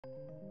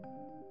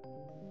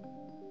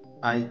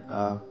Hi,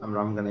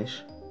 I'm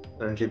Ganesh,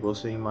 currently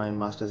pursuing my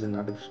Master's in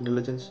Artificial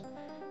Intelligence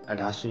at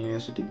Aston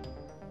University.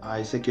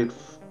 I secured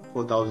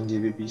 4,000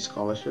 GBP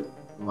scholarship,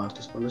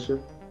 Master scholarship,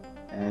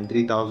 and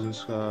 3,000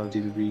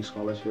 GBP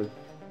scholarship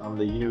from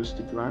the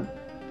university grant.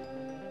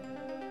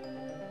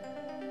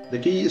 The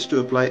key is to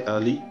apply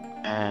early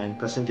and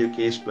present your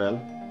case well.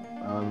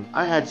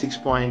 I had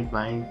 6.9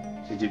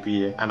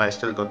 CGPA and I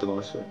still got the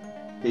scholarship.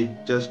 They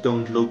just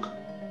don't look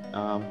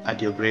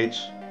at your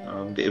grades,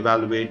 they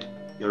evaluate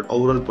your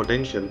overall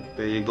potential,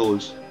 your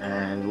goals,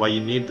 and why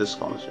you need this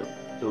scholarship.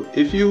 So,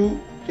 if you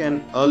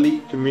can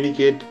early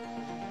communicate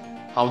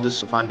how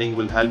this funding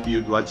will help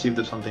you to achieve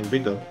something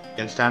bigger, you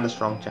can stand a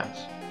strong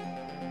chance.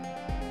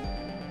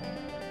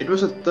 It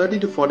was a 30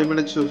 to 40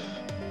 minutes of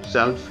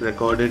self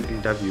recorded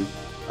interview.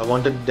 I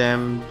wanted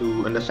them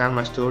to understand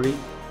my story,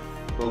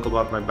 talk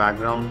about my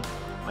background,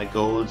 my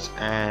goals,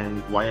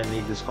 and why I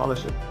need this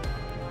scholarship.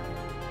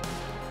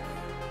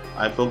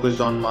 I focused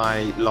on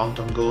my long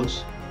term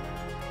goals,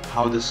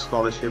 how this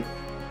scholarship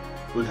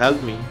will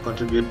help me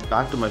contribute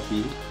back to my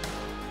field.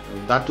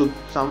 That took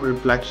some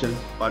reflection,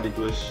 but it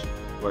was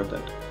worth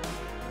it.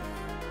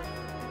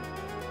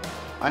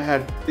 I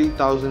had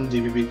 3,000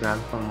 GBP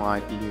grant from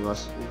my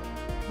university,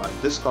 but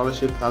this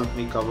scholarship helped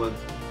me cover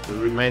the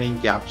remaining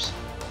gaps.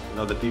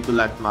 The people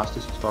at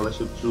Master's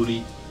Scholarship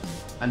truly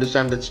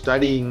understand that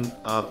studying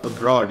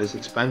abroad is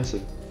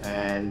expensive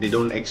and they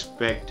don't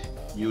expect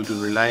you to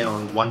rely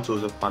on one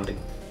source of funding.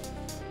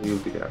 You'll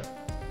be there.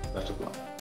 Best of luck.